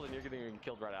immediately killed, and you're getting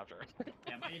killed right after.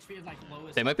 Yeah, my HP is like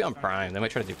lowest. They might be on Prime. They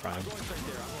might try to do Prime. I'm going straight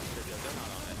there. They're not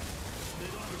on it. They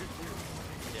don't have a good clear.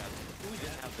 Yeah, they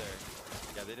didn't have their.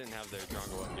 Yeah, they didn't have their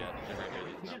Drongo up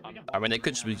yet. I mean, they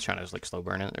could just be trying to like slow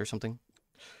burn it or something.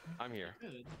 I'm here.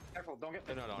 Careful, don't get.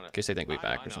 They're not on it. In case they think we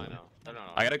back or I something. know. They're not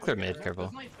on I it. gotta clear mid. Careful.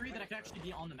 There's only 3 that I could actually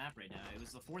be on the map right now. It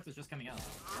was the 4th is just coming out.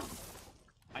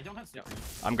 I don't have Scepter.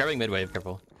 I'm grabbing mid wave.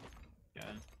 Careful. Good.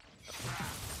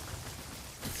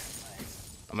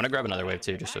 I'm gonna grab another wave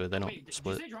too, just so they don't Wait,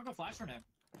 split. Did you say Drongo flash or no?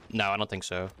 No, I don't think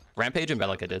so. Rampage and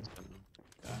Bellica did.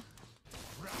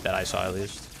 That I saw at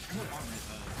least.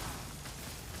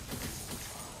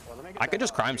 I could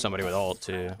just crime somebody with ult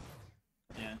too.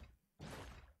 Yeah.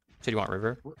 So do you want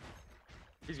river?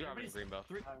 He's grabbing green buff.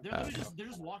 They're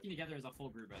just walking together as a full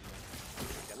group, by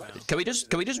the way. Can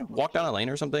we just walk down a lane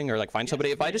or something, or like find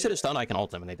somebody? If I just hit a stun, I can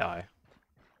ult them and they die.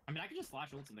 I mean, I could just flash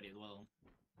ult somebody as well.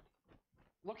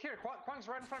 Look here, Quang's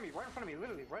right in front of me,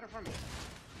 literally, right in front of me.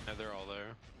 Yeah, they're all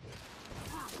there.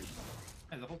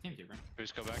 Yeah, the whole team's here, bro. We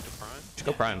just go back to Prime. Just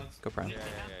go prime. Go prime.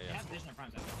 They have vision of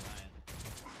Prime, so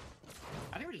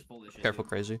I think we're just pull this shit. Careful,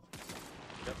 crazy.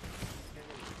 Yep.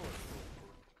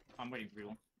 I'm waiting for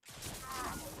people.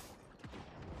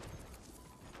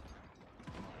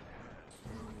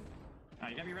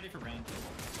 You gotta be ready for Brand.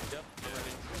 Yep, I'm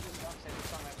ready.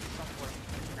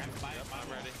 Yep,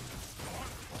 I'm ready.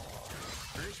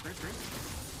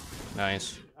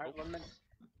 Nice.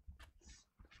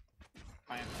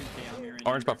 I have 2k on me right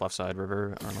Orange now. buff left side.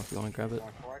 River. I don't know if you want to grab it.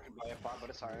 Or I could buy a bot, but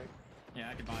it's alright. Yeah,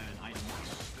 I could buy an item.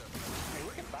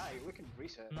 Hey, we can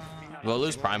reset. No. We'll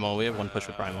lose primal. We have one push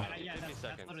with primal. Yeah, 50 that's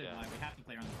seconds, literally yeah. why we have to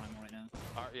play around the primal right now.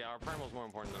 Our primal's more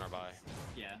important than our buy.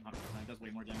 Yeah, 100%. It does way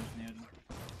more damage than the item.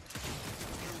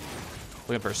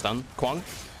 Looking for a stun. Kwang.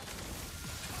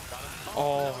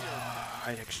 Oh,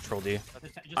 I just trolled you.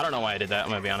 I don't know why I did that. I'm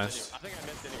gonna be honest. I think I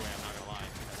missed anyway. I'm not gonna lie.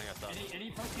 I think I sucked.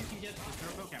 Any poke you can get, just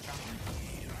throw a poke out.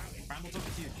 Primal poke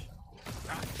is huge.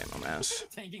 Damn, I'm ass.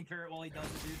 Tanking turret while he does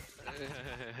it, dude.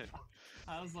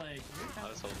 I was like, I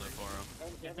was holding it for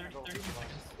him. yeah, 30 seconds.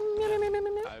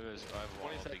 I have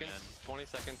 20 walled seconds. again. 20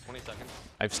 seconds. 20 seconds.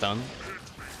 I have stun.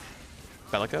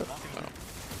 Bellica. Oh.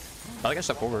 Bellica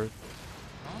step forward.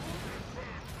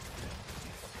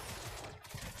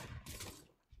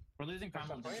 We're losing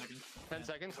primal in 10 seconds. 10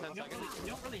 seconds. 10 seconds. We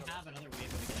don't really have another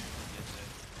wave that we can actually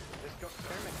Let's go.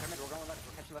 Pyramid, we're going left.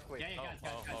 We're catching left wave. get to. Yeah,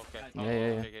 guys. Okay.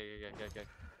 Yeah. Okay.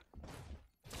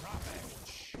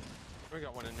 We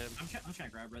got one in him. I'm trying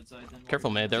to grab red side then. Careful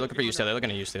mid. They're looking for you still. They're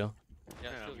looking at you still. Yeah,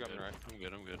 I'm skill's grabbing good.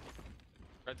 right. I'm good.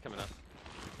 Red's coming up.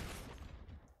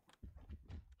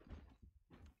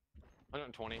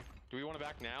 120. Do we want to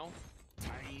back now?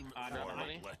 Grab No,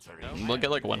 money? We'll get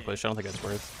like one push. I don't think it's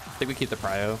worth. I think we keep the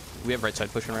prio. We have right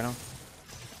side pushing right now.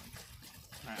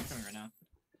 Alright, I'm coming right now.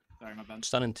 Sorry, my bad.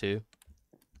 Stun in 2.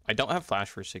 I don't have flash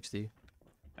for 60.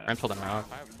 I'm holding rock.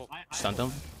 I have full. Stunned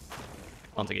him.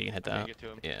 I don't think he can hit that. Get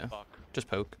to him. Yeah. Fuck. Just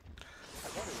poke.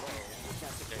 Yeah,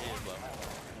 he is low.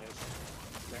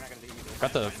 They're not gonna leave you.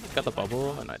 Got the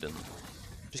bubble and I didn't.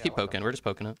 Just keep poking. We're just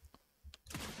poking it.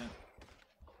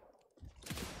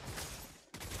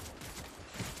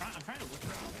 I'm trying to look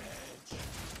around.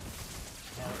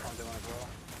 I'm doing it, bro.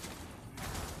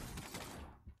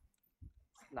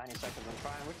 90 seconds on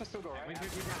Prime. We can still go right. We Yeah,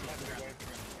 grab it.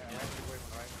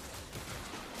 right.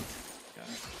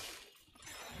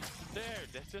 Dude,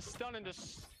 that's just stunning.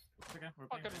 Just Okay, we're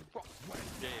fucking. playing.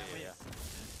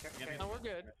 Yeah. No, we're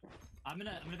good. I'm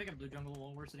gonna pick up blue jungle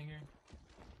while we're sitting here.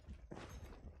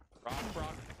 Rock.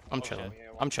 I'm Oh, chilling.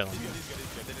 shit. I'm chilling. He's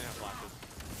good. They didn't have flashes.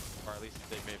 Or at least if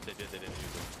they did, they didn't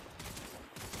use them.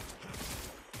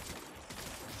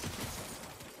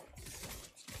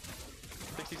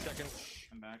 Seconds.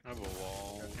 I'm back. I have a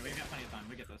wall. Okay, we've got plenty of time.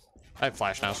 We get this. I have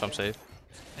flash now, so I'm safe.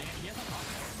 He has a block.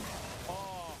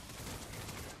 Oh.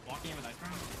 Walking in with ice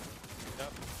cream.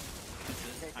 Yep.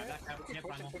 I'm back. We have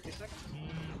primal.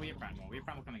 We have primal. We have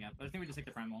primal coming up. But I think we just take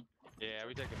the primal. Yeah,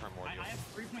 we take it from more. I have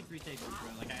 3.3 takes, bro.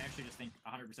 Like, I actually just think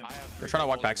 100%. They're trying to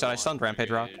walk backside. I stunned Rampage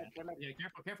Rock. Yeah,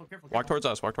 careful. Walk towards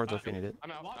us if you need it.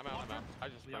 I'm out. I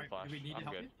just burned flash. Do we need to I'm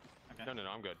help good. you? Okay.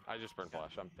 No, I'm good. I just burned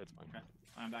flash. It's fine. Okay.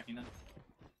 I'm backing then.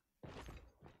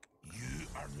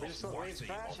 We just let waves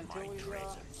crash until we,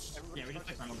 Yeah, we just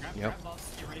play primal. Yep. Grab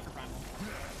buffs. Get ready for primal.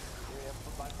 Yeah,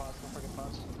 buy pods, don't forget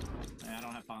pods. Yeah, I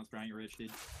don't have pounds, Brian. You're rich,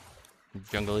 dude.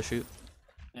 Jungle issue.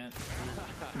 Yeah.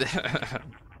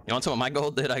 You want some of my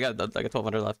gold, dude? I got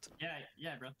 1200 left.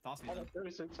 Yeah, bro. Toss me. I got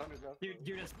 3600 left. Dude,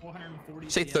 that's 440.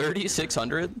 Say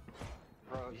 3600.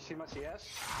 Bro, you see my CS? Yeah, just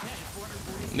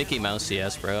 440. Mickey Mouse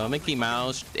CS, bro. Mickey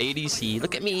Mouse ADC.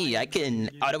 Look at me. I can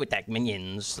auto attack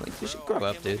minions. Like, you should grow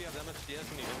up, dude.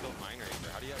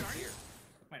 How do you have here?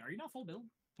 Wait, are you not full build?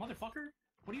 Motherfucker?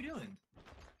 What are you doing?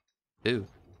 Dude,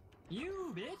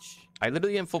 You, bitch! I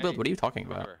literally am full build. What are you talking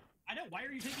about? I know, why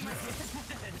are you taking my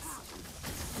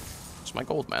It's my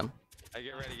gold, man. Hey,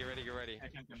 get ready.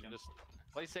 Come. Just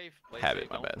play safe. Play Have safe. it,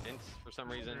 my Don't bad. int for some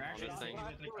reason on this thing.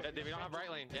 Yeah, we don't have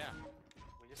right lane. Yeah.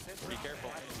 Be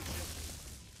careful.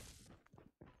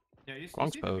 Yeah, you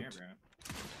Gronk's see them here, poked. bro.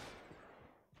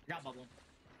 Got bubble.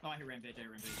 Oh, I hear rampage, Hey, I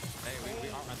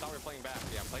thought we were playing back.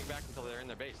 Yeah, playing back until they're in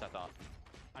their base, I thought.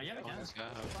 Oh, yeah, we can.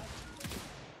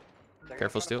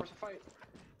 Careful, Steel.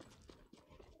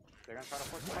 They're gonna try to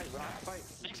force a fight. We don't have to fight.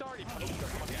 He's already poked the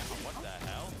fuck out. What the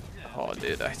hell? Oh,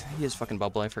 dude, he has fucking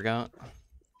bubble. I forgot.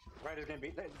 Right is gonna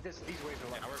beat these waves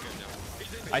are like. Yeah, we're good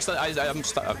now. I'm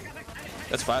stuck.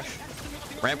 That's flash.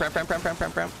 Ramp.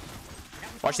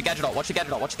 Watch the gadget ult. Watch the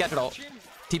gadget ult.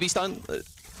 TB stun. That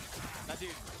dude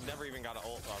never even got a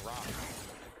rock.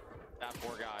 That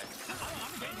poor guy.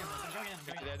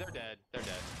 They're dead.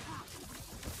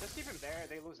 Just keep him there.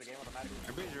 They lose the game automatically.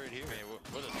 Everybody's right here. Man,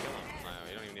 we'll just kill him.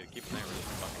 You don't even need to keep him there. We'll just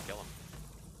fucking kill him.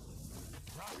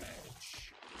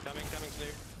 Coming,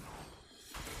 Snoop.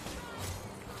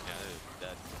 Yeah, they're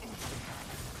dead.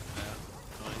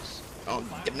 Nice. Oh,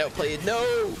 get outplayed. No!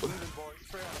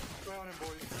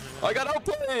 I got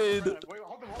outplayed!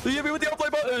 You hit me with the outplay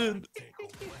button!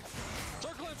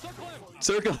 Circle him!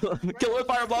 Circle him! Kill him with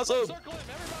Fire Blossom! Circle him,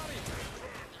 everybody!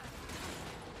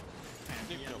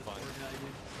 Snoop's no fun.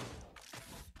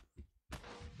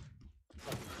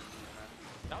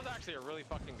 That was actually a really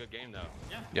fucking good game, though.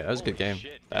 Yeah, that was a good game.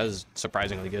 Shit, That was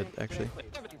surprisingly good, actually. They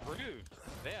have improved.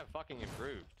 They have fucking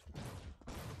improved.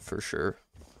 For sure.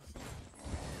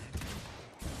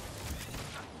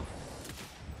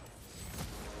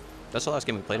 That's the last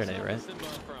game we played today, right? Simba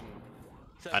from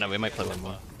I know, we might play one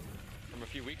more. From a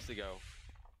few weeks ago.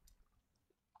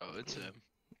 Oh, it's him.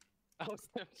 Oh,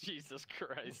 Jesus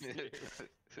Christ. Dude.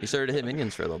 He started to hit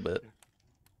minions for a little bit.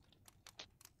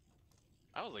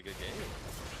 That was a good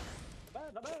game.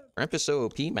 Ramp is so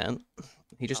OP, man.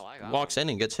 He just like that walks in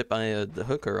and gets hit by the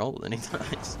hook or ult and he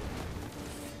dies.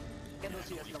 Get those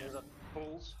CS numbers up,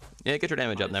 fools. Yeah, get your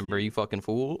damage up, number, you fucking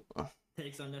fool.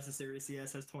 Takes unnecessary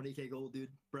CS, has 20k gold, dude.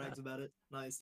 Brags about it. Nice.